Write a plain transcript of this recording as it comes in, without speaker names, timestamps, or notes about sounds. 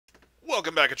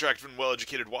Welcome back, attractive and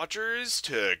well-educated watchers,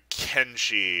 to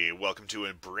Kenshi. Welcome to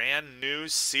a brand new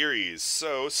series.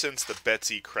 So, since the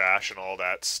Betsy crash and all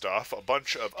that stuff, a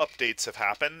bunch of updates have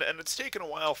happened, and it's taken a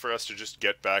while for us to just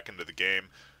get back into the game,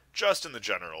 just in the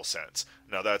general sense.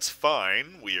 Now, that's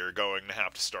fine. We are going to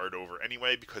have to start over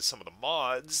anyway, because some of the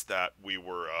mods that we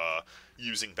were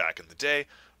using back in the day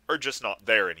are just not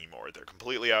there anymore. They're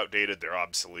completely outdated, they're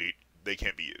obsolete, they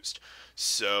can't be used.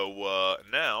 So,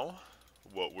 now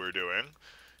what we're doing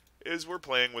is we're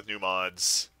playing with new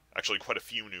mods. Actually, quite a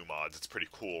few new mods. It's pretty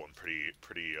cool and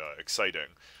pretty exciting.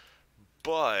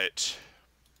 But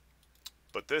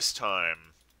this time,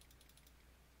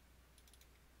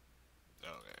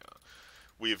 okay,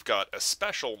 we've got a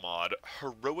special mod,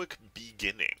 Heroic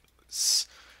Beginnings.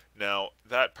 Now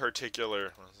that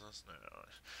particular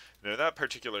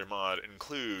mod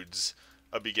includes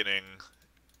a beginning.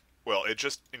 Well, it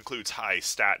just includes high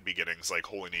stat beginnings like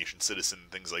Holy Nation Citizen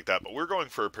and things like that, but we're going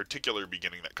for a particular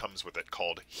beginning that comes with it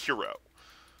called Hero.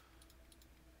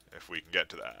 If we can get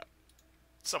to that.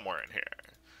 Somewhere in here.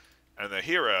 And the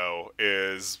Hero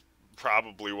is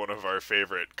probably one of our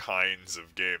favorite kinds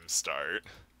of game start.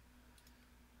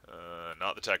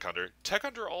 Not the Tech Hunter. Tech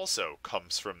Hunter also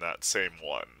comes from that same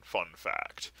one, fun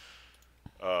fact.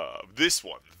 This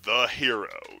one, the Hero.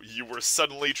 You were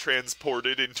suddenly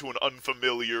transported into an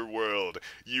unfamiliar world.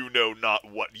 You know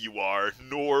not what you are,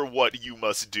 nor what you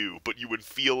must do, but you would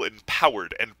feel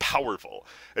empowered and powerful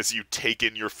as you take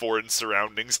in your foreign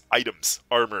surroundings. Items,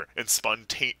 armor, and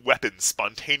weapons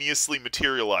spontaneously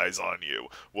materialize on you,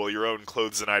 while your own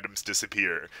clothes and items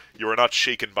disappear. You are not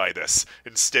shaken by this.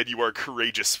 Instead, you are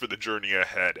courageous for the journey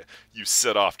ahead. You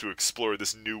set off to explore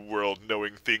this new world,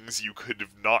 knowing things you could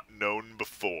have not known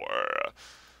before.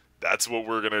 That's what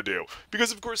we're gonna do.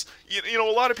 Because, of course, you know,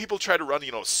 a lot of people try to run,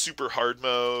 super hard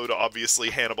mode.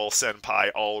 Obviously, Hannibal Senpai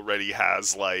already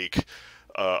has, like,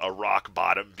 a rock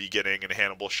bottom beginning in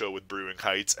Hannibal Show with Brewing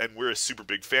Heights, and we're a super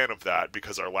big fan of that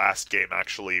because our last game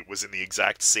actually was in the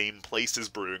exact same place as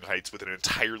Brewing Heights with an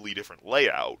entirely different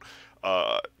layout.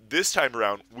 This time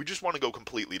around, we just want to go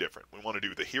completely different. We want to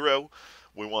do the Hero.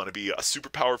 We want to be a super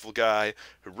powerful guy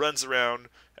who runs around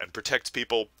and protects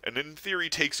people, and in theory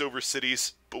takes over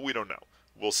cities, but we don't know.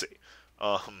 We'll see.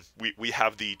 We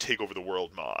have the Take Over the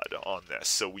World mod on this,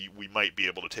 so we might be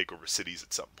able to take over cities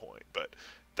at some point, but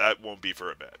that won't be for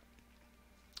a bit.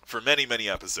 For many, many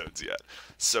episodes yet.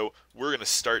 So we're going to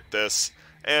start this,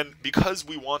 and because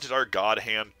we wanted our God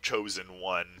Hand Chosen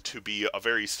One to be a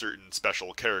very certain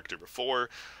special character before,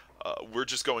 we're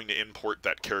just going to import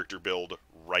that character build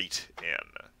right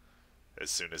in as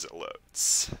soon as it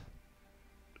loads.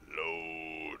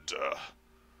 Load.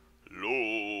 Load.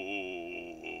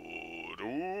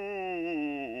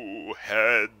 Ooh,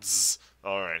 heads.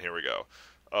 Alright, here we go.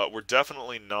 We're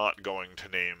definitely not going to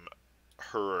name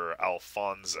her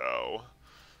Alfonso.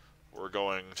 We're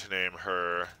going to name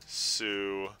her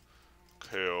Sue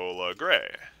Coyola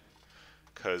Gray,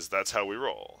 because that's how we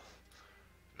roll.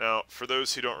 Now, for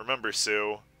those who don't remember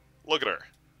Sue, look at her.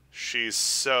 She's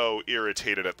so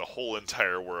irritated at the whole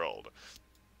entire world.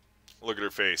 Look at her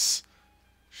face.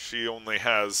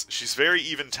 She's very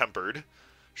even-tempered.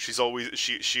 She's always,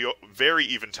 she very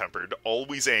even-tempered,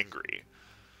 always angry.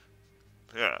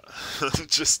 Yeah,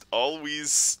 just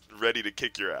always ready to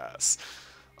kick your ass.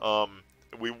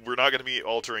 We're not going to be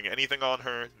altering anything on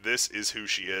her. This is who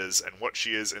she is and what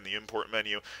she is in the import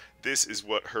menu. This is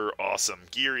what her awesome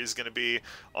gear is going to be.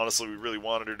 Honestly, we really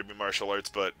wanted her to be martial arts,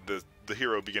 but the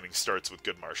Hero beginning starts with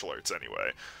good martial arts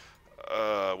anyway.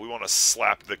 We want to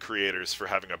slap the creators for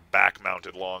having a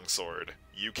back-mounted longsword.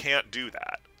 You can't do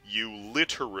that. You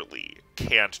literally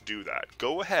can't do that.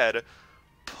 Go ahead,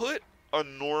 put a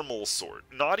normal sword,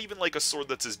 not even like a sword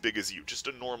that's as big as you, just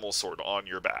a normal sword on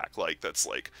your back, like that's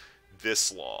like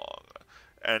this long,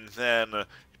 and then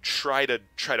try to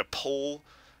pull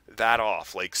that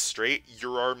off like straight.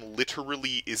 Your arm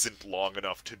literally isn't long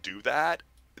enough to do that.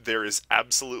 There is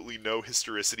absolutely no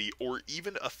historicity or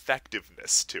even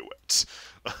effectiveness to it.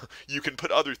 You can put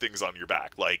other things on your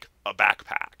back, like a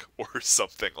backpack or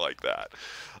something like that.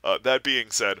 That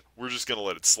being said, we're just going to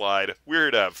let it slide. We're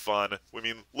here to have fun. I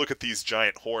mean, look at these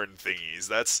giant horn thingies.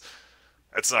 That's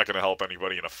not going to help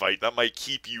anybody in a fight. That might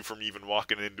keep you from even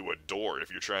walking into a door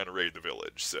if you're trying to raid the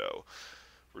village. So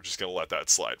we're just going to let that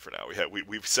slide for now.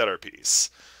 We've said our piece.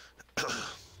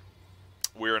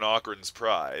 We're in Auckland's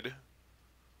Pride.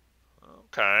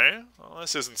 Okay, well,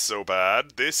 this isn't so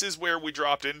bad. This is where we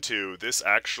dropped into. This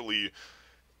actually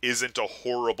isn't a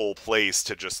horrible place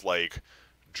to just, like,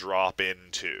 drop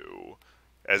into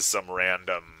as some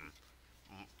random...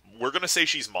 We're gonna say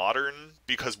she's modern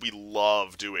because we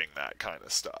love doing that kind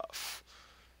of stuff.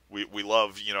 We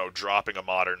love, you know, dropping a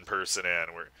modern person in.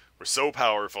 We're so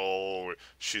powerful.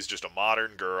 She's just a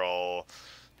modern girl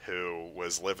who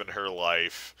was living her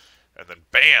life, and then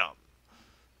bam,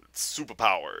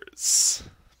 superpowers.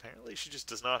 Apparently, she just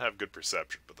does not have good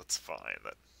perception, but that's fine.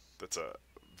 That's a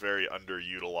very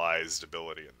underutilized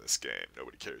ability in this game.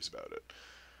 Nobody cares about it.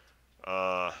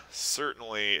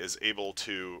 Certainly is able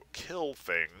to kill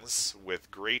things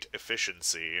with great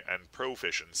efficiency and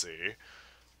proficiency.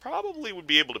 Probably would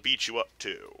be able to beat you up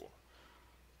too.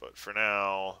 But for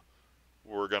now,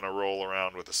 we're gonna roll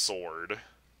around with a sword.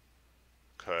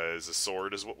 Because a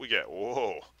sword is what we get.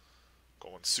 Whoa.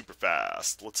 Going super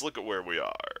fast. Let's look at where we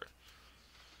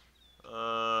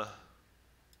are.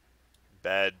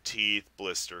 Bad Teeth,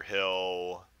 Blister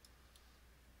Hill.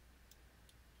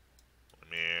 I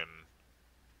mean,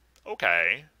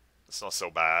 okay. It's not so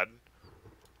bad.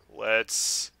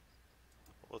 Let's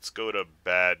go to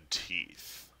Bad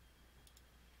Teeth.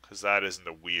 Because that isn't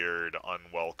a weird,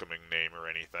 unwelcoming name or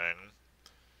anything.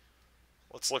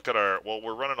 Let's look at our... Well,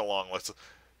 we're running along.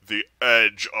 The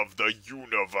Edge of the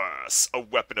Universe. A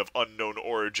weapon of unknown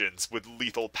origins with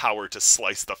lethal power to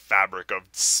slice the fabric of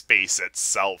space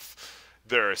itself.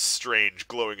 There are strange,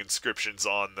 glowing inscriptions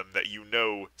on them that you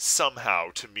know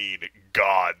somehow to mean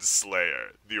God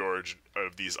Slayer. The origin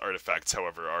of these artifacts,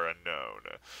 however, are unknown.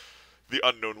 The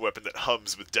unknown weapon that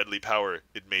hums with deadly power,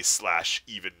 it may slash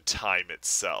even time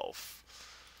itself.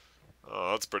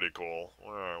 Oh, that's pretty cool.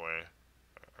 Where are we?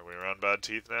 Are we around Bad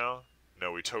Teeth now?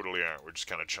 No, we totally aren't. We're just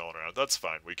kind of chilling around. That's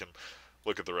fine. We can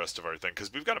look at the rest of our thing,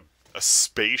 because we've got a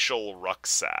spatial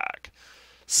rucksack.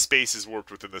 Space is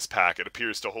warped within this pack. It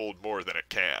appears to hold more than it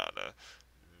can.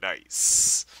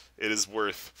 Nice. It is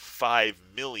worth 5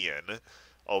 million,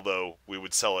 although we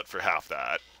would sell it for half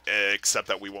that, except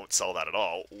that we won't sell that at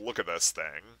all. Look at this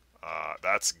thing.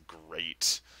 That's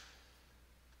great.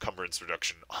 Cumbrance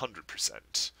reduction,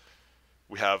 100%.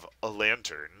 We have a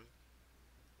lantern.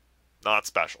 Not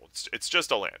special. It's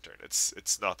just a lantern.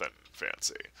 It's nothing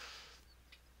fancy.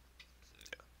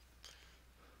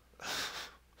 Yeah.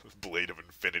 Blade of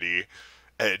Infinity,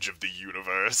 Edge of the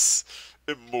Universe,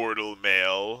 Immortal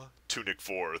Male, Tunic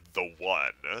for the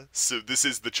One. So this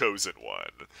is the chosen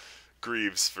one.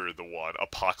 Greaves for the One,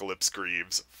 Apocalypse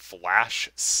Greaves, Flash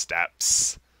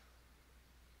Steps.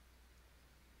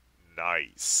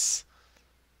 Nice.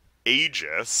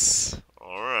 Aegis.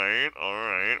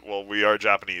 Alright. Well, we are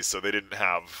Japanese, so they didn't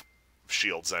have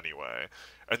shields anyway.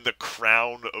 And the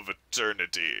Crown of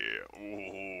Eternity.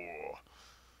 Ooh.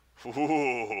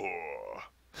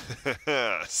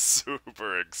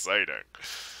 Super exciting.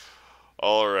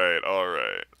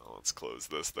 Alright. Let's close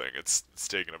this thing. It's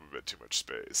taking up a bit too much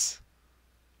space.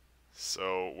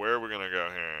 So, where are we gonna go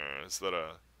here? Is that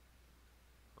a...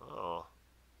 Oh.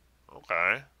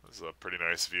 Okay. This is a pretty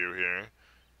nice view here.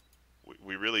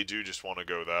 We really do just want to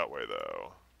go that way,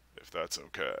 though. If that's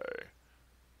okay.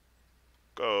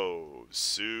 Go,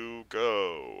 Sue,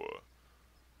 go.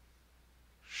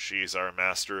 She's our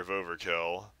Master of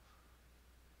Overkill.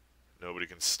 Nobody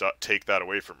can take that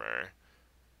away from her.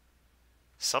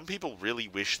 Some people really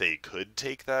wish they could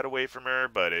take that away from her,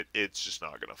 but it's just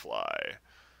not gonna fly.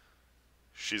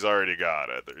 She's already got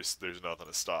it. There's nothing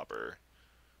to stop her.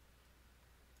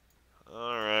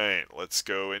 Alright, let's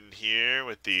go in here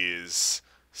with these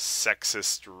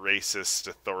sexist, racist,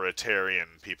 authoritarian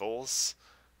peoples.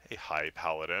 Hey, hi,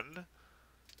 Paladin.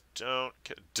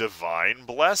 Divine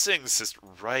blessings, sister.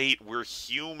 Right, we're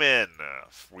human.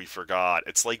 We forgot.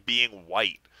 It's like being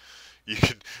white. You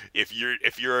can, if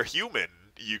you're a human,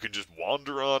 you can just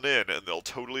wander on in, and they'll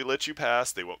totally let you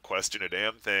pass. They won't question a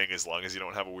damn thing as long as you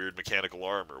don't have a weird mechanical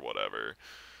arm or whatever.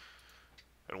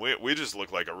 And we just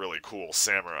look like a really cool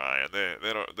samurai, and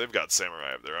they've got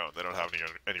samurai of their own. They don't have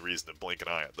any reason to blink an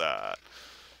eye at that.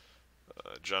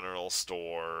 General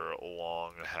store,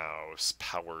 longhouse,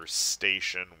 power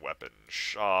station, weapon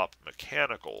shop,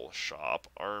 mechanical shop,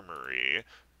 armory,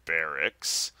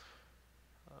 barracks,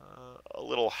 a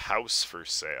little house for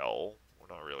sale.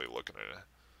 We're not really looking to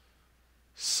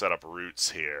set up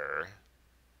roots here.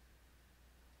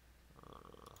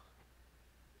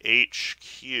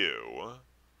 HQ.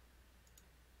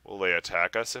 Will they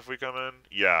attack us if we come in?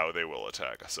 Yeah, they will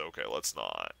attack us. Okay, let's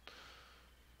not.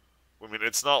 I mean,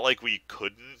 it's not like we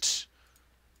couldn't.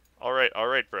 All right,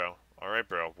 bro.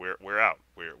 We're out.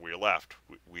 We're left.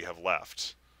 We have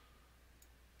left.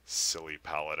 Silly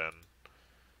paladin.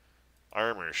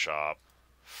 Armor shop.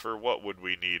 For what would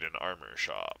we need an armor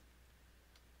shop?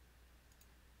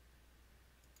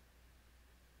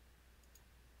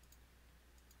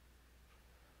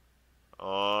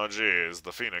 Oh, jeez,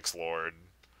 the Phoenix Lord.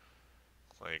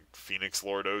 Like Phoenix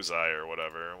Lord Ozai or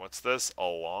whatever. What's this? A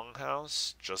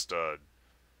longhouse? Just a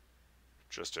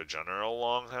general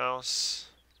longhouse?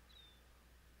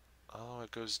 Oh,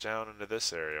 it goes down into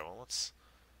this area. Well,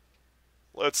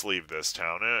 let's leave this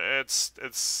town.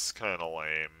 It's kind of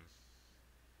lame.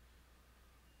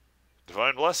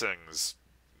 Divine blessings,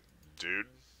 dude.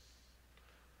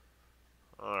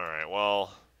 Alright,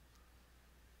 well,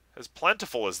 as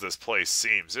plentiful as this place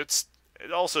seems, it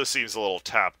also seems a little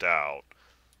tapped out.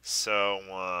 So,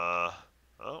 oh,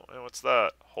 and what's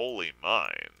that? Holy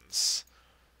mines.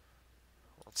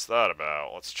 What's that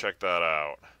about? Let's check that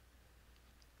out.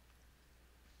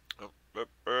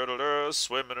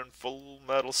 Swimming in full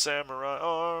metal samurai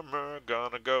armor,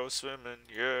 gonna go swimming,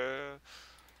 yeah.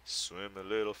 Swim a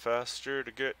little faster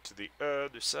to get to the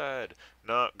other side.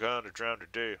 Not gonna drown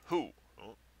today. Who?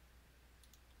 Oh.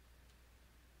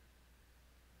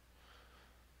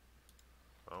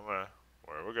 Okay,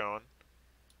 where are we going?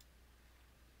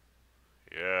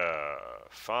 Yeah,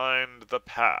 find the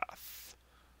path.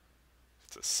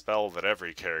 It's a spell that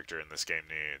every character in this game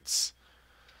needs.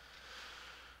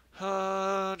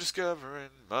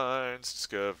 Discovering mines.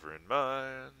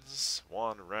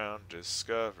 Wander around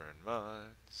discovering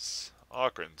mines.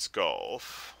 Ockran's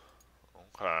Gulf.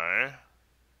 Okay.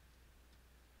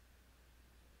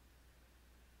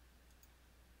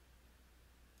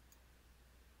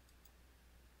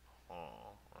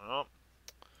 Oh, well.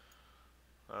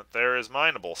 There is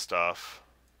mineable stuff.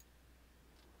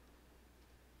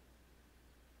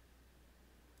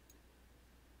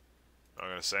 Not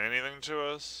gonna say anything to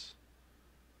us.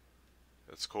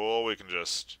 It's cool, we can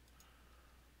just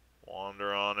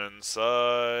wander on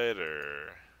inside,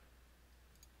 or...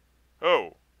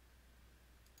 Oh!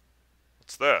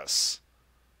 What's this?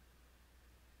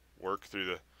 Work through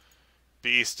the...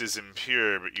 Beast is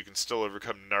impure, but you can still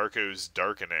overcome Narco's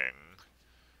darkening.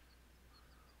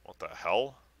 What the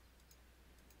hell?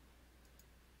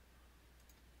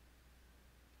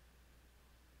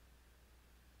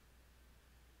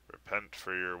 Repent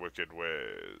for your wicked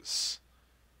ways.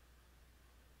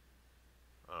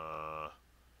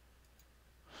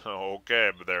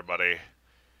 Okay there, buddy.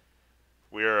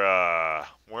 We're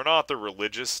not the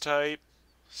religious type,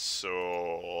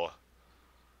 so...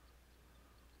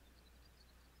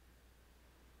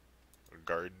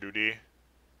 Guard duty.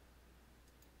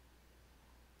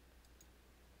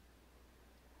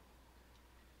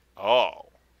 Oh.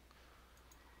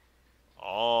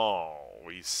 Oh,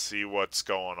 we see what's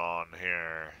going on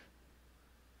here.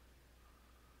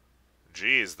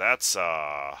 Geez, that's,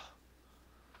 oh,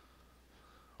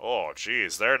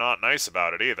 geez, they're not nice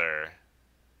about it either.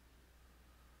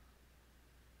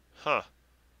 Huh.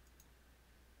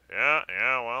 Yeah,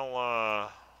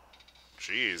 well,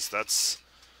 geez, that's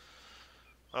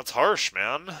harsh,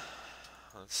 man.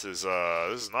 This is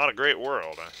not a great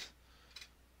world.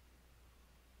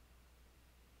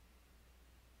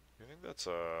 You think that's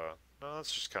no,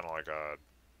 that's just kind of like a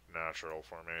natural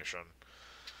formation.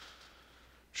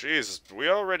 Jeez, we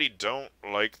already don't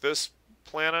like this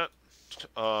planet.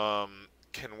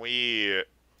 Can we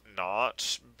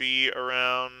not be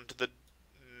around the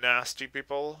nasty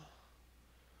people?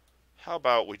 How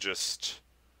about we just,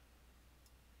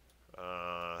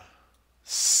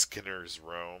 Skinner's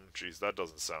Rome? Jeez, that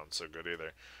doesn't sound so good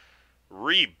either.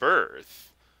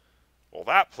 Rebirth? Well,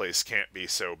 that place can't be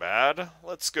so bad.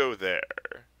 Let's go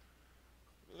there.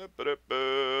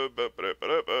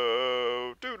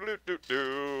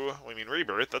 We mean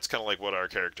Rebirth, that's kind of like what our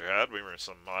character had. We were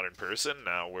some modern person,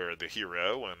 now we're the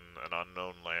hero in an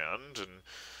unknown land, and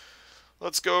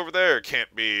let's go over there.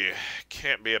 Can't be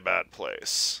a bad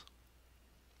place.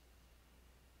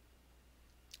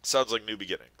 Sounds like new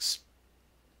beginnings.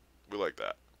 We like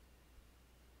that.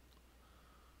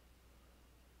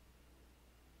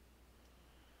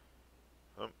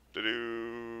 Maybe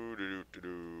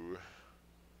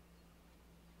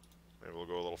we'll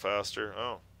go a little faster.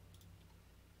 Oh.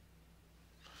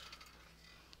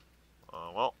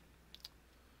 Well.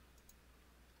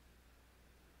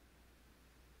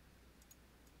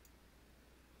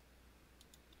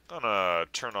 Gonna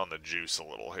turn on the juice a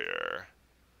little here.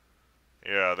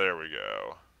 Yeah, there we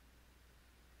go.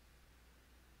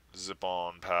 Zip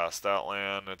on past that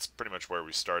land. It's pretty much where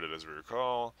we started, as we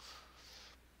recall.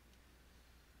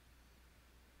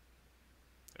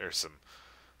 There's some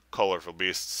colorful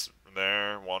beasts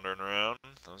there wandering around.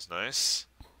 That was nice.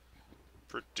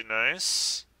 Pretty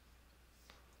nice.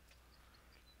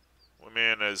 I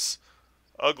mean, as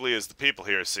ugly as the people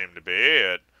here seem to be,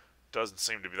 it doesn't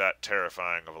seem to be that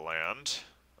terrifying of a land.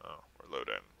 Oh, we're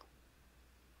loading.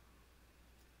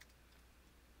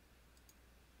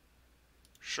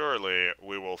 Surely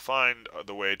we will find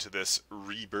the way to this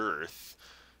rebirth,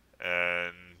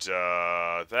 and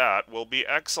that will be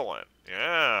excellent.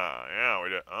 Yeah, we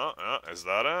did. Is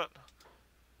that it?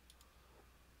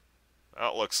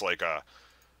 That looks like a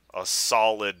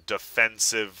solid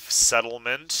defensive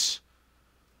settlement.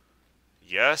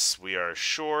 Yes, we are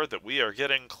sure that we are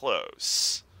getting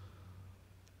close.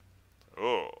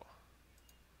 Oh.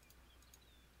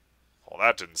 Well,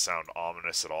 that didn't sound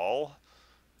ominous at all.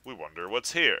 We wonder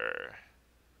what's here.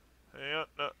 Yeah,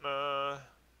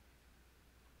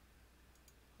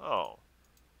 Oh.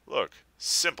 Look.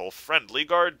 Simple, friendly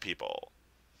guard people.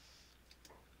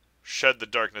 Shed the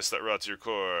darkness that rots your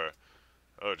core.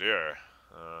 Oh dear.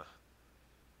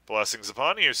 Blessings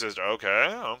upon you, sister.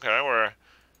 Okay, we're...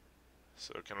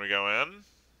 So can we go in?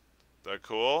 That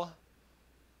cool?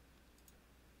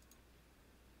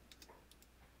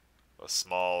 A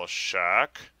small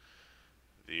shack.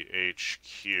 The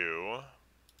HQ.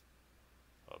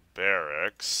 A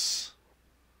barracks.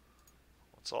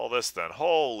 What's all this then?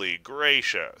 Holy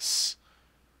gracious.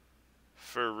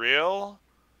 For real?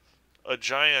 A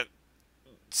giant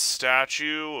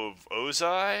statue of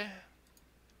Ozai?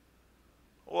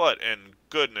 What in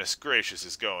goodness gracious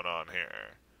is going on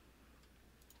here?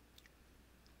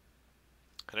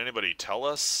 Can anybody tell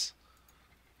us?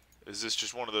 Is this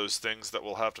just one of those things that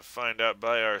we'll have to find out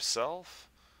by ourselves?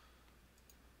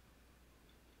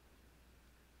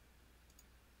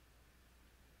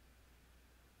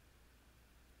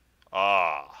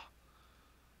 Ah.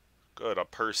 Good, a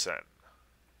person.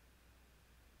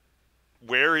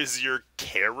 Where is your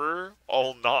carer?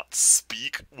 I'll not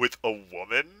speak with a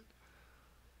woman?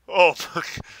 Oh,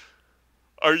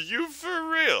 are you for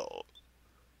real?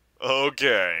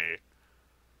 Okay.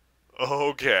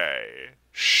 Okay.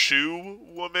 Shoe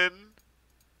woman?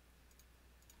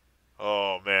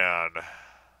 Oh, man.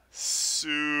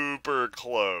 Super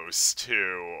close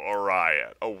to a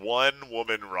riot. A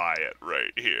one-woman riot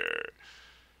right here.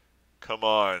 Come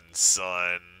on,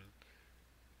 son.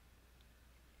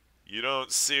 You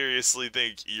don't seriously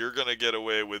think you're gonna get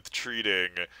away with treating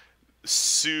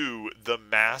Sue, the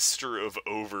Master of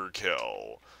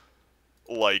Overkill,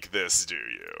 like this, do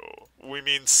you? We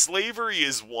mean, slavery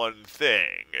is one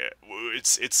thing.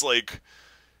 It's like,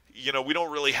 you know, we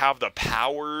don't really have the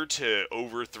power to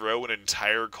overthrow an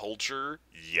entire culture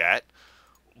yet.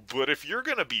 But if you're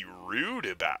gonna be rude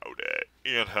about it,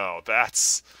 you know,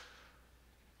 that's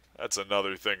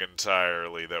another thing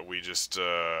entirely that we just,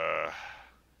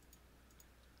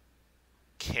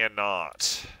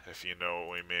 cannot, if you know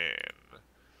what we mean.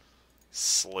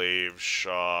 Slave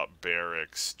shop,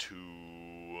 barracks 2.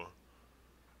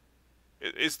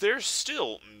 Is there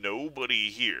still nobody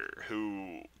here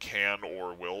who can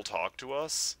or will talk to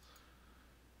us?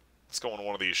 Let's go in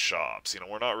one of these shops. You know,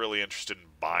 we're not really interested in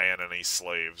buying any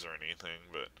slaves or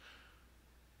anything, but...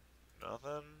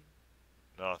 Nothing?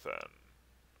 Nothing.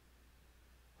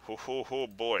 Ho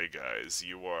boy, guys,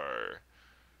 you are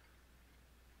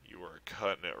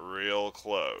cutting it real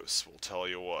close, we'll tell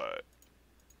you what.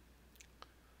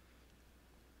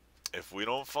 If we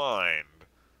don't find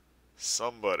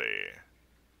somebody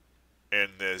in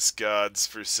this God's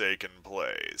forsaken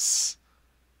place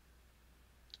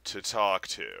to talk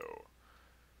to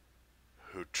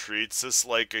who treats us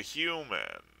like a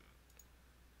human,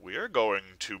 we are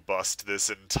going to bust this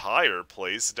entire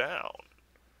place down.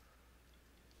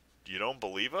 You don't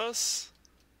believe us?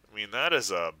 I mean, that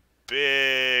is a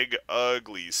big,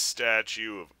 ugly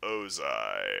statue of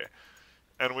Ozai.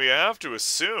 And we have to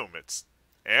assume it's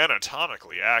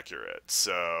anatomically accurate,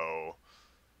 so...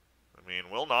 I mean,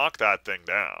 we'll knock that thing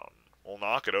down. We'll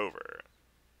knock it over.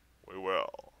 We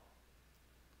will.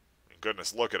 I mean,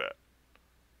 goodness, look at it.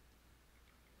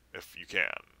 If you can.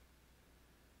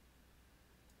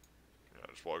 Yeah,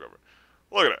 just walk over.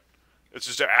 Look at it. It's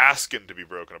just asking to be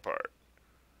broken apart.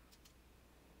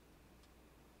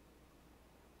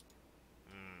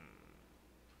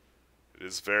 It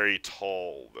is very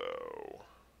tall, though.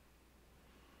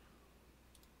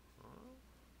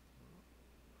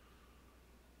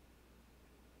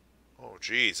 Oh,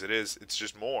 geez, it is. It's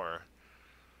just more.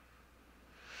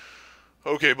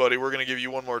 Okay, buddy, we're gonna give you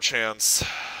one more chance.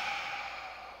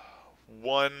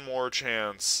 One more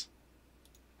chance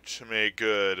to make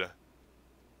good.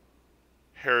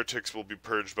 Heretics will be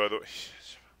purged by the...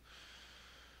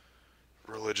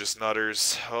 Religious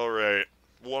nutters. Alright.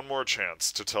 One more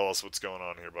chance to tell us what's going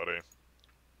on here, buddy.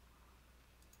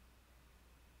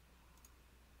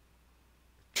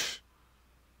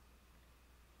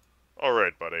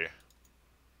 Alright, buddy.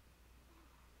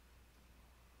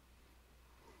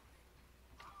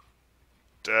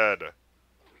 Dead.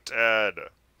 Dead.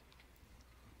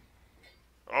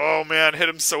 Oh man, hit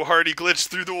him so hard he glitched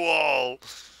through the wall.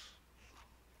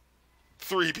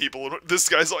 3 people. This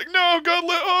guy's like, no, God,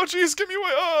 oh, jeez, give me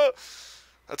away.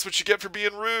 That's what you get for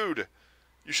being rude.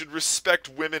 You should respect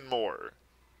women more.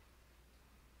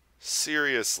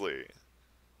 Seriously.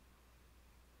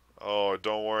 Oh,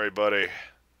 don't worry, buddy.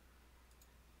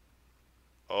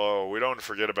 Oh, we don't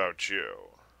forget about you.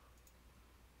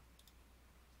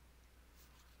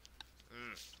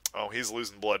 Oh, he's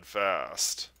losing blood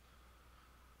fast.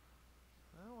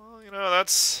 Well, you know,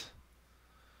 that's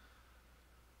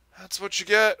what you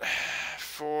get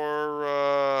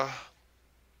for,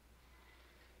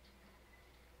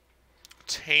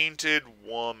 tainted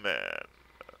woman.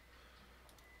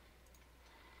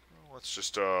 Let's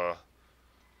just, oh,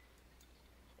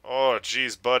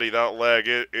 geez, buddy, that leg,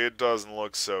 it doesn't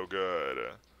look so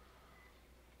good.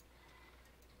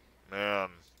 Man.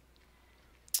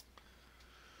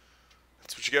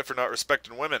 That's what you get for not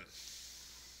respecting women.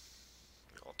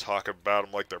 I'll talk about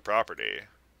them like they're property.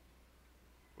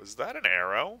 Was that an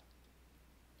arrow?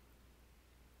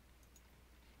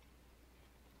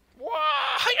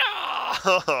 Wah-ya!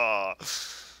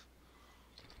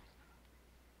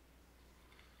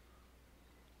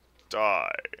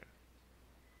 Die.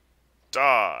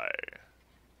 Die.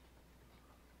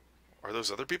 Are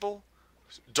those other people?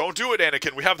 Don't do it,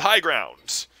 Anakin. We have high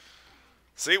ground.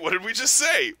 See, what did we just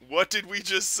say? What did we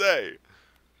just say?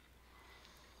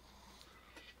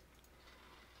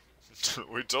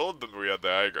 We told them we had the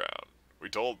high ground. We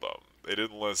told them. They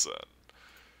didn't listen.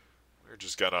 We're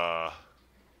just gonna...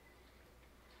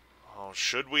 Oh,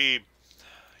 should we...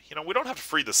 You know, we don't have to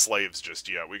free the slaves just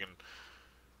yet. We can...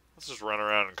 Let's just run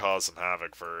around and cause some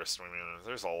havoc first. I mean,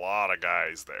 there's a lot of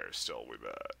guys there still, we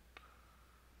bet.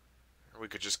 Or we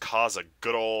could just cause a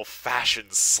good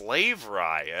old-fashioned slave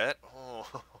riot.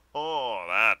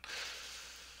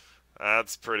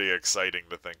 That's pretty exciting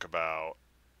to think about.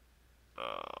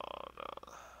 Oh,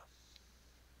 no.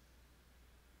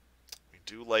 We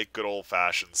do like good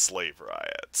old-fashioned slave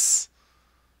riots.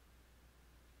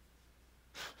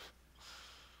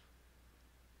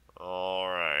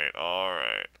 Alright,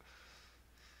 alright.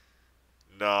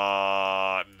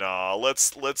 Nah,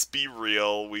 let's be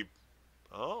real.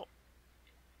 Oh.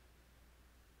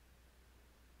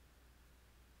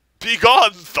 Be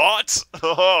gone, thought!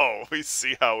 Oh, we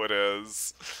see how it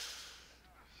is.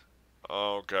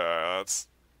 Okay, that's...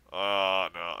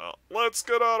 no. Let's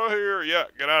get out of here! Yeah,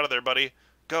 get out of there, buddy.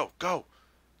 Go.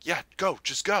 Yeah, go,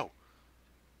 just go.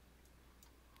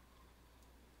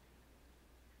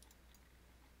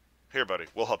 Here, buddy,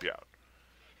 we'll help you out.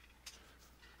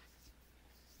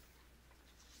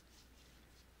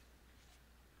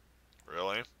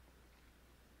 Really?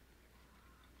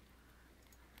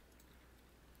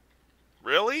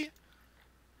 Really?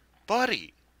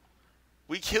 Buddy,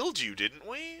 we killed you, didn't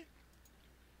we?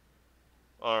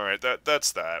 Alright,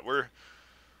 that's that. We're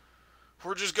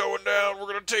just going down. We're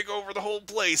gonna take over the whole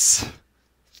place.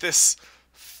 This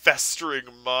festering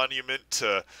monument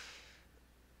to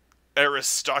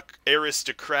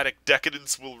aristocratic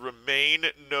decadence will remain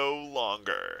no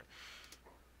longer.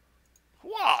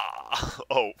 Wah!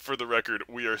 Oh, for the record,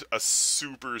 we are a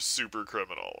super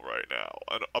criminal right now.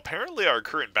 And apparently our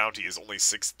current bounty is only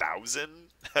 6,000?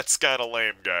 That's kinda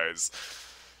lame, guys.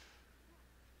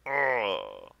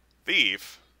 Oh,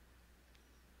 thief?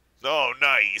 Oh,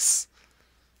 nice.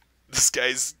 This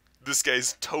guy's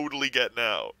totally getting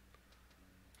out.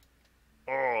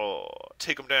 Oh,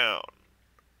 take him down.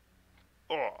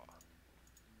 Oh.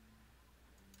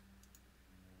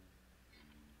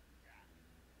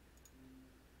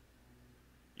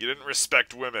 You didn't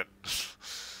respect women.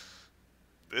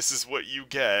 This is what you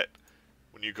get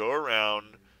when you go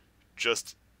around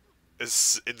just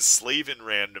enslaving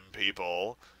random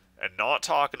people and not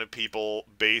talking to people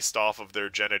based off of their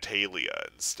genitalia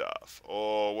and stuff.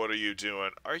 Oh, what are you doing?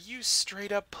 Are you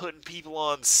straight up putting people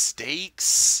on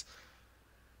stakes?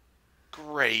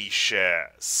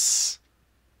 Gracious.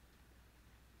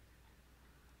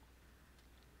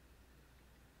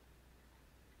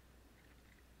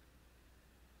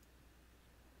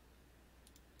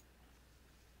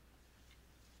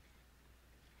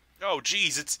 Oh,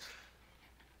 geez, it's...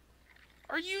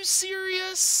 Are you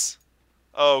serious?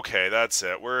 Okay, that's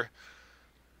it.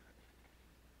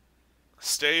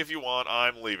 Stay if you want,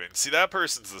 I'm leaving. See, that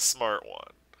person's the smart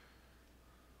one.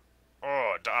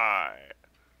 Oh, die.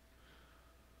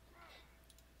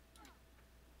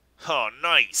 Oh,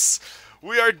 nice.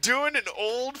 We are doing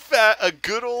a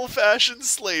good old-fashioned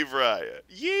slave riot.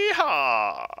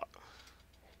 Yeehaw!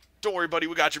 Don't worry, buddy,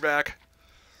 we got your back.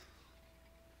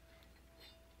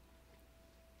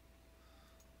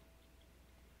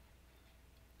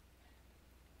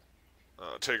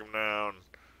 Take him down.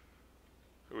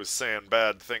 Who was saying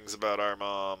bad things about our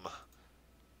mom.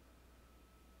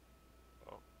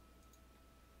 Oh.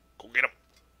 Go get him.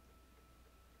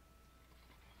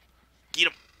 Get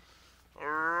him.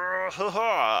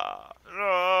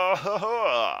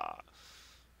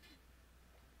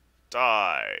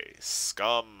 Die,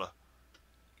 scum.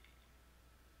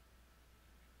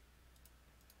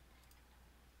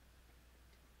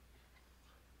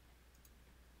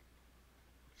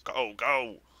 Go,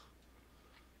 go.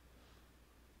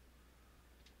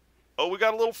 Oh, we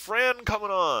got a little friend coming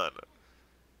on.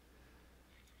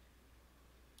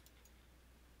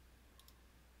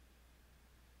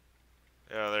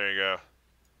 Yeah, there you go.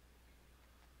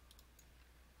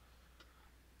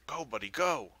 Go, buddy,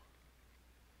 go.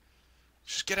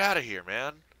 Just get out of here,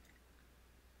 man.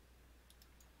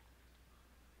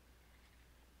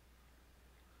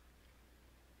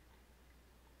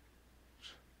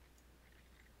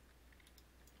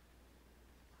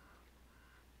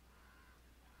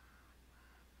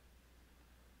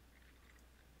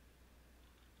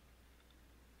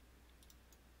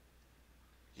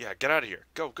 Yeah, get out of here.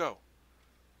 Go, go.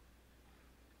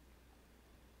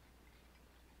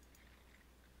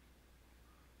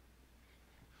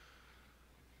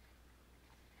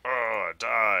 Oh,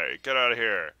 die. Get out of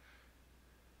here.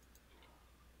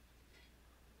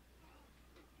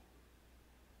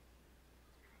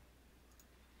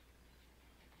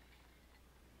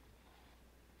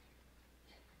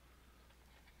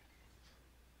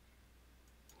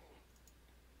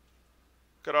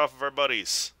 Get off of our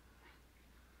buddies.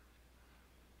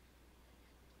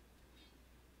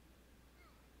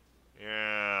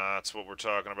 Yeah, that's what we're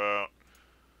talking about.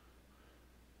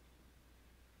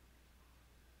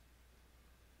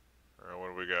 Alright, what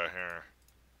do we got here?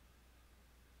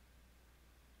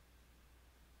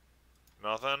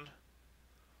 Nothing?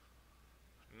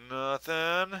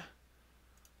 Nothing?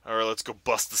 Alright, let's go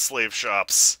bust the slave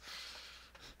shops.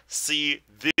 See,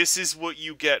 this is what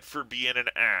you get for being an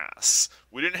ass.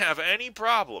 We didn't have any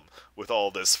problem with all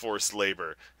this forced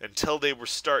labor until they were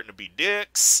starting to be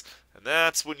dicks, and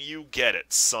that's when you get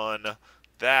it, son.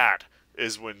 That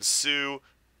is when Sue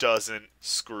doesn't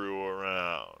screw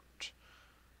around.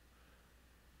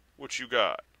 What you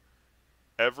got?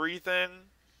 Everything?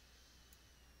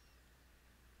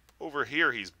 Over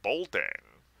here he's bolting.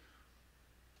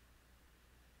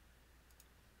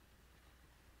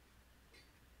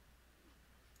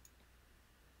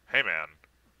 Hey, man.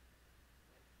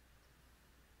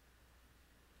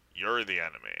 You're the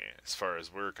enemy, as far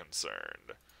as we're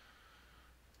concerned.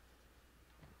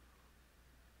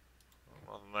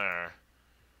 Nothing there.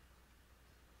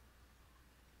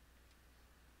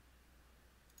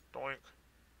 Doink.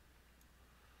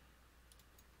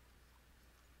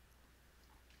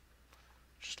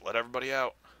 Just let everybody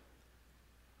out.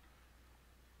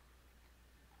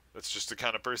 That's just the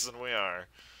kind of person we are.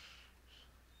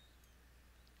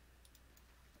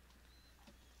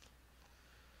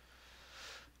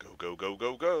 Go, go, go,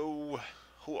 go, go.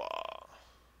 Hooah.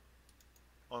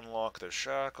 Unlock the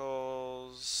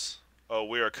shackles. Oh,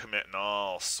 we are committing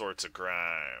all sorts of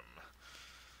crime.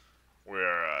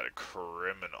 We're a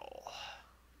criminal.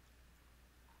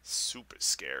 Super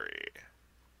scary.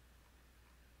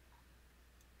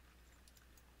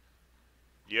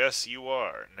 Yes, you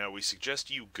are. Now we suggest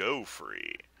you go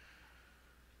free.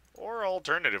 Or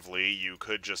alternatively, you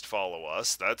could just follow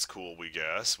us. That's cool, we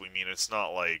guess. We mean, it's not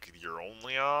like your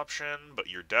only option, but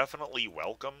you're definitely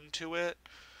welcome to it.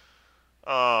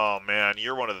 Oh, man,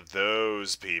 you're one of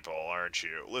those people, aren't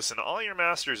you? Listen, all your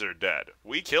masters are dead.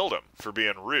 We killed them for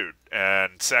being rude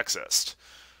and sexist.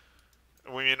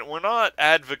 I mean, we're not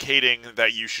advocating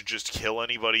that you should just kill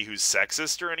anybody who's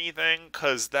sexist or anything,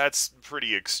 because that's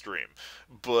pretty extreme.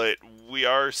 But we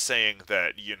are saying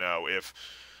that, you know, if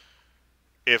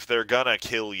they're gonna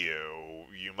kill you,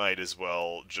 you might as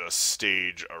well just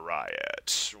stage a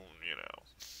riot, you know.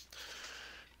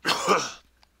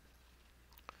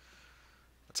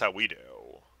 That's how we do.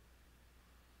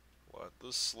 Let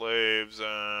the slaves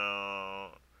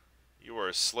out. You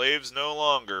are slaves no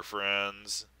longer,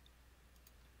 friends.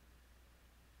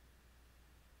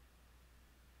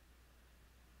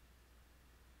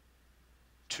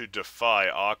 To defy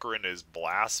Ocarin is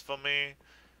blasphemy?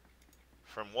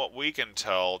 From what we can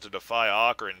tell, to defy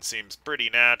Ocarin seems pretty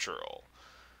natural.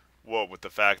 What with the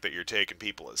fact that you're taking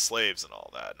people as slaves and all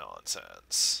that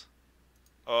nonsense.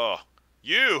 Oh,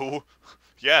 you?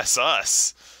 Yes,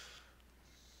 us.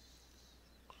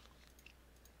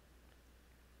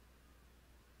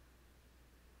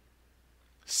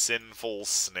 Sinful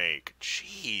snake.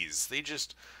 Jeez, they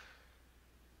just...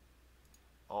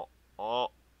 Oh,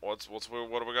 what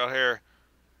do we got here?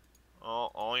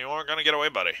 Oh, you aren't gonna get away,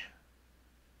 buddy.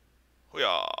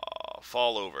 Hoo-yah!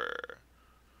 Fall over.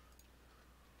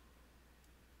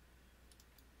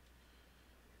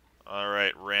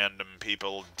 Alright, random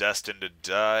people destined to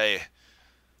die.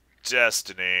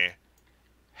 Destiny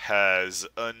has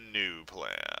a new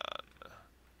plan.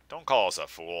 Don't call us a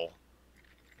fool.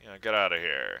 Yeah, get out of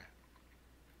here.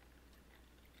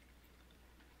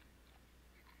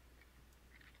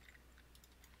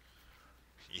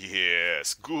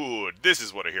 Yes, good. This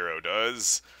is what a hero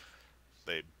does.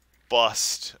 They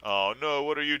bust. Oh no,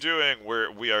 what are you doing?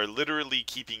 We are literally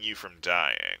keeping you from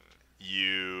dying.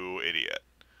 You idiot.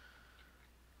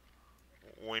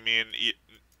 We mean...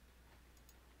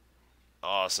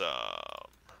 Awesome.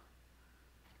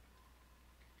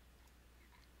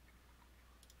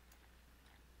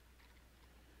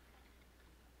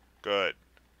 Good.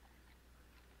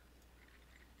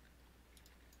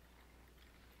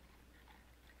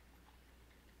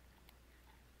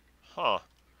 Huh.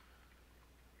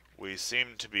 We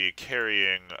seem to be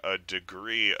carrying a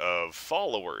degree of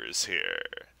followers here.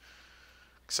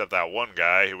 Except that one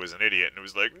guy who was an idiot and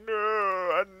was like, no,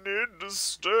 I need to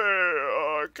stay.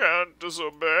 I can't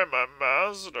disobey my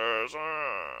masters.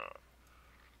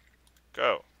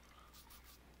 Go.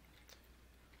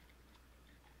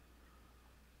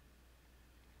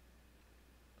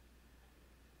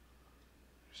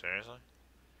 Seriously?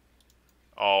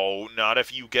 Oh, not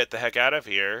if you get the heck out of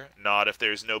here. Not if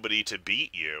there's nobody to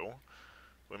beat you.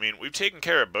 I mean, we've taken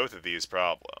care of both of these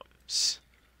problems.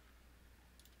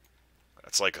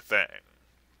 That's like a thing.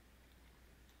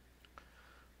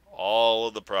 All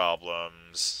of the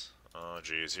problems. Oh,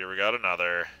 geez, here we got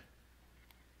another.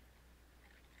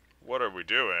 What are we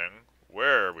doing?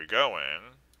 Where are we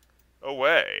going?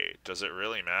 Away. Does it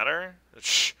really matter?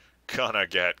 Shh, gonna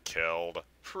get killed.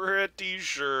 Pretty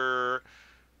sure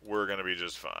we're gonna be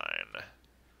just fine.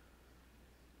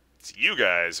 It's you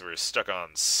guys who are stuck on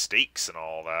stakes and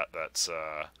all that. That's,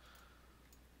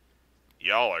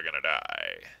 y'all are gonna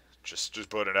die. Just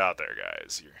put it out there,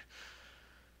 guys. You're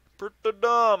pretty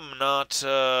dumb not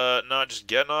just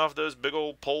getting off those big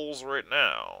old poles right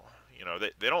now. You know,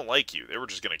 they don't like you. They were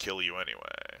just gonna kill you anyway.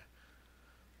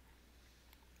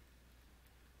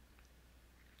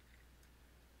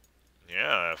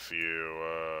 Yeah, if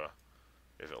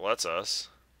it lets us.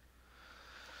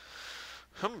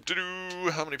 How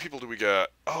many people do we got?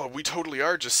 Oh, we totally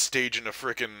are just staging a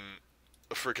frickin'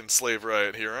 slave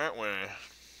riot here, aren't we?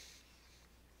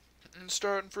 And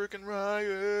starting frickin'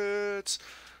 riots.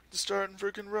 Starting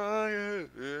frickin'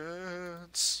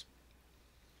 riots.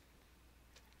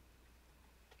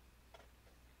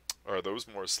 Are those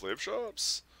more slave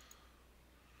shops?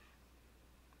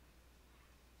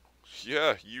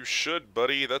 Yeah, you should,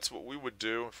 buddy. That's what we would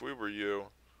do if we were you.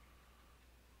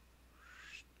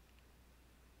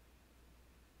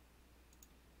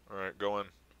 Alright, go in.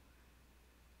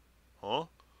 Huh?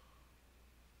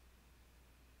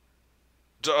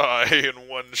 Die in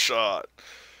one shot.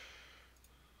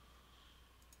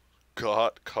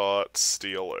 Got caught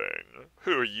stealing.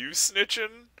 Who are you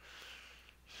snitching?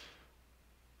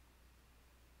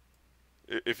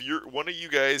 If you're one of you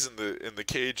guys in the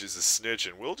cage is a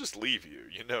snitching, we'll just leave you.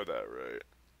 You know that, right?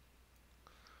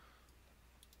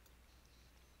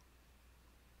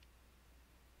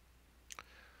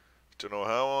 Don't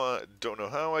know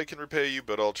how I can repay you,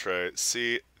 but I'll try it.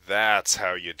 See, that's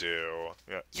how you do.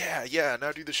 Yeah.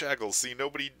 Now do the shackles. See,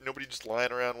 nobody just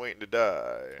lying around waiting to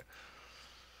die.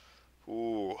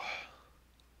 Ooh,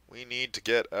 we need to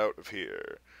get out of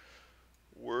here.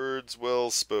 Words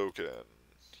well spoken.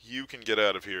 You can get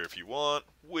out of here if you want.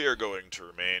 We're going to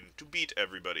remain to beat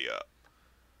everybody up.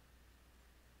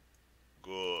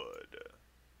 Good.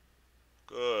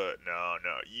 Good. No.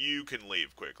 You can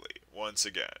leave quickly. Once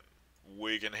again,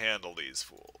 we can handle these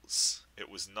fools. It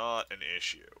was not an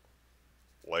issue.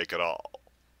 Like at all.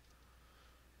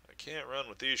 I can't run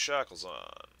with these shackles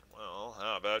on. Well,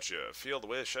 how about you feel the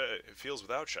way it feels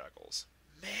without shackles?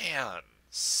 Man,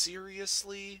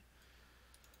 seriously?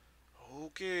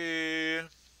 Okay.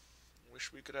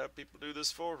 Wish we could have people do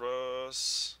this for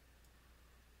us.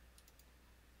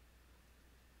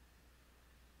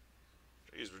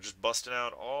 Jeez, we're just busting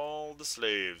out all the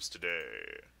slaves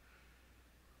today.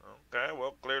 Okay,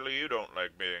 well, clearly you don't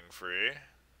like being free.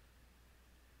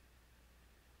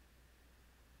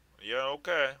 Yeah,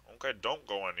 okay. Okay, don't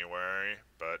go anywhere.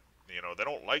 But, you know, they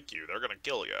don't like you. They're gonna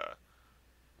kill you.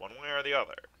 One way or the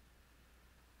other.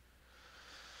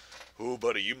 Oh,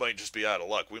 buddy, you might just be out of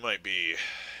luck. We might be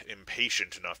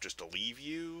impatient enough just to leave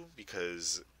you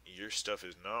because your stuff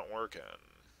is not working.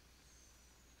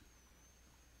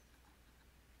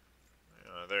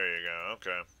 There you go.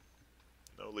 Okay.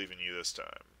 No leaving you this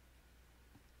time.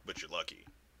 But you're lucky.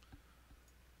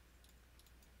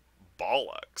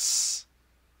 Bollocks.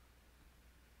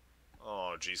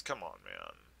 Oh, geez, come on,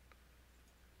 man.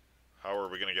 How are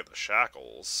we going to get the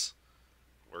shackles?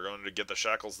 We're going to get the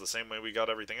shackles the same way we got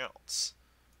everything else.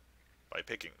 By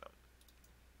picking them.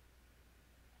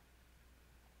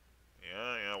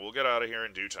 Yeah, we'll get out of here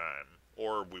in due time.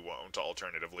 Or we won't,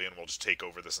 alternatively, and we'll just take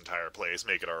over this entire place,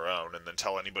 make it our own, and then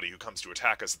tell anybody who comes to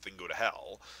attack us that they can go to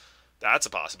hell. That's a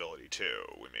possibility, too.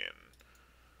 I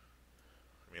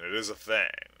mean, it is a thing.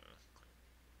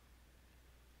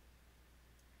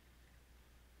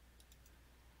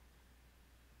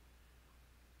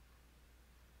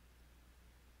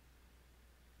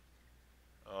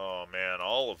 Oh, man,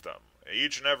 all of them.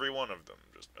 Each and every one of them.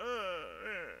 Just,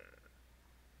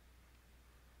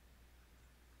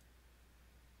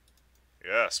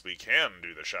 Yes, we can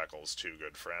do the shackles too,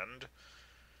 good friend.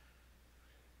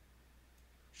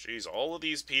 Jeez, all of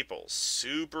these people,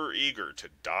 super eager to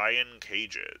die in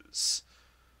cages.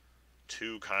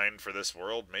 Too kind for this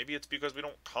world? Maybe it's because we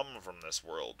don't come from this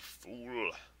world,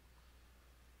 fool.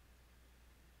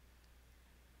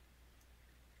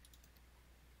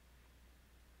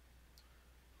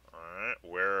 Alright,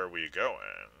 where are we going?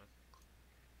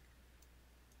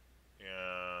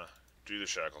 Yeah, do the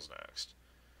shackles next.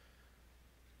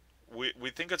 We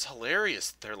think it's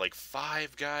hilarious that there are like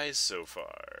 5 guys so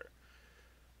far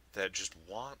that just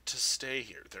want to stay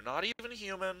here. They're not even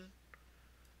human.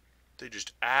 They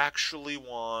just actually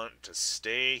want to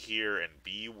stay here and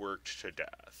be worked to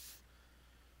death.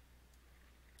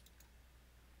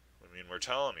 I mean, we're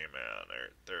telling you, man,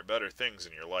 there are better things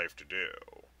in your life to do.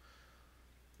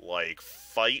 Like,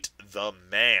 fight the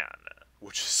man,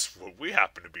 which is what we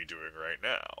happen to be doing right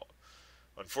now.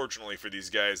 Unfortunately for these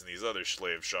guys in these other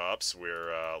slave shops,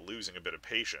 we're losing a bit of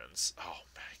patience. Oh,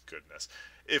 my goodness.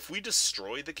 If we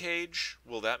destroy the cage,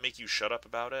 will that make you shut up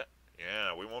about it?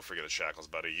 Yeah, we won't forget the shackles,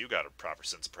 buddy. You got a proper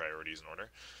sense of priorities in order.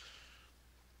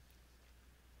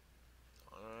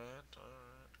 Alright.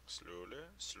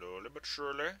 Slowly but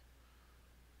surely.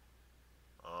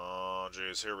 Oh,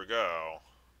 jeez, here we go.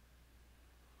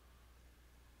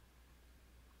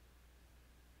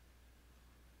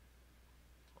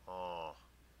 Oh.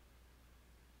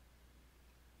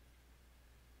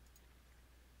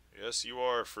 Yes, you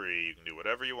are free. You can do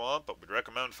whatever you want, but we'd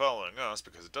recommend following us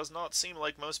because it does not seem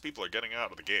like most people are getting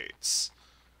out of the gates.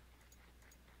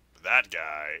 That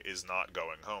guy is not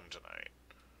going home tonight.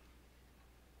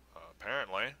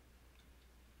 Apparently.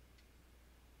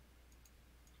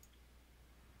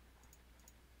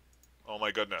 Oh my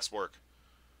goodness, work.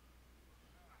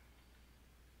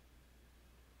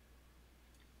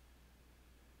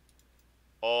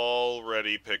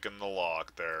 Already picking the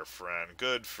lock there, friend.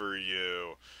 Good for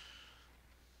you.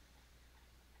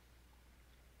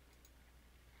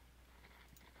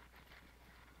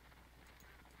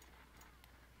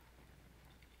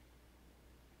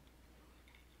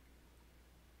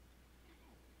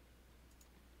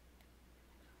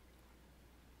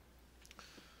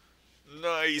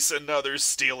 Nice, another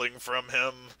stealing from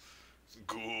him.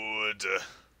 Good.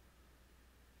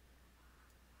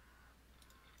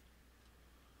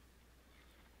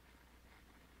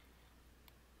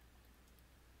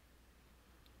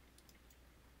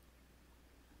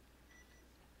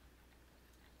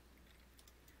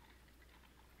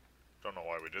 Don't know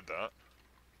why we did that.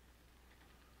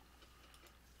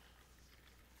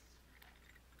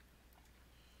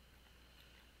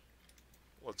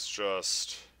 Let's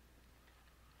just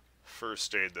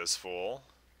first aid this fool.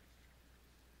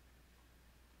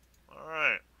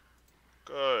 Alright.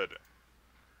 Good.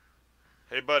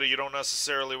 Hey, buddy, you don't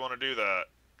necessarily want to do that.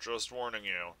 Just warning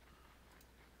you.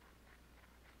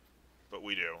 But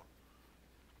we do.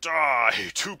 Die!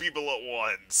 2 people at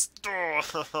once!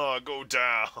 Go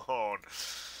down!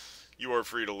 You are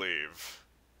free to leave.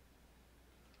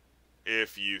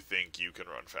 If you think you can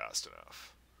run fast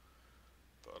enough.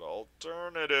 But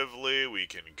alternatively, we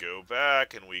can go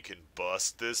back and we can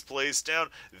bust this place down.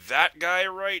 That guy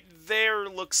right there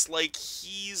looks like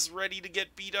he's ready to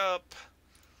get beat up.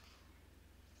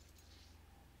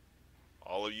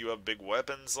 All of you have big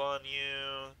weapons on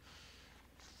you.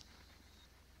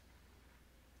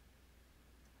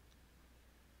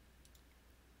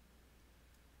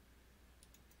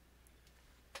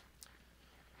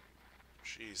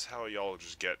 Jeez, how are y'all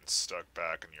just getting stuck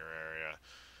back in your area?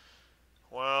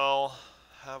 Well,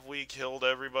 have we killed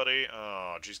everybody?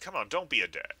 Oh, jeez, come on, don't be a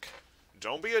dick.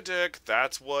 Don't be a dick.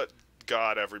 That's what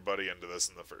got everybody into this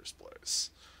in the first place.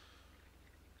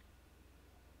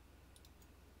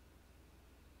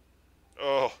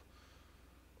 Oh.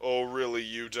 Oh, really,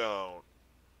 you don't?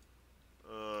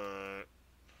 Alright.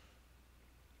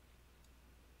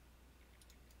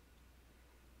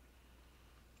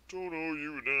 Don't owe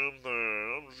you a damn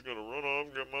thing. I'm just gonna run off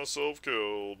and get myself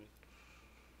killed.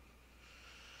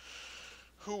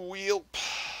 Wheelp.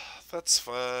 That's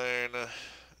fine.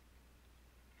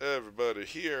 Everybody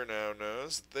here now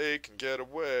knows they can get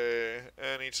away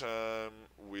anytime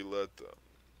we let them.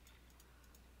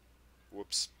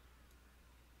 Whoops.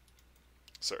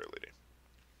 Sorry, lady.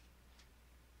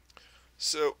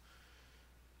 So,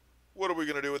 what are we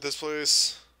gonna do with this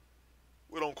place?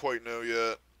 We don't quite know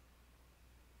yet.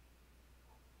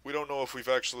 We don't know if we've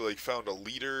actually, like, found a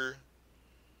leader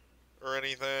or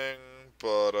anything,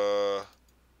 but,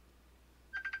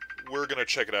 we're gonna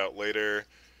check it out later.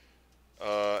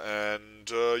 And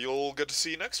you'll get to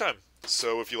see next time.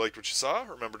 So if you liked what you saw,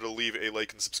 remember to leave a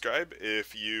like and subscribe.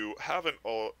 If you haven't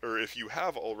if you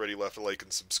have already left a like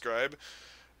and subscribe,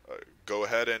 go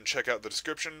ahead and check out the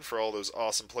description for all those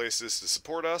awesome places to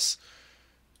support us.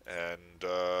 And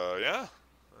yeah,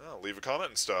 leave a comment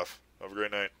and stuff. Have a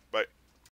great night. Bye.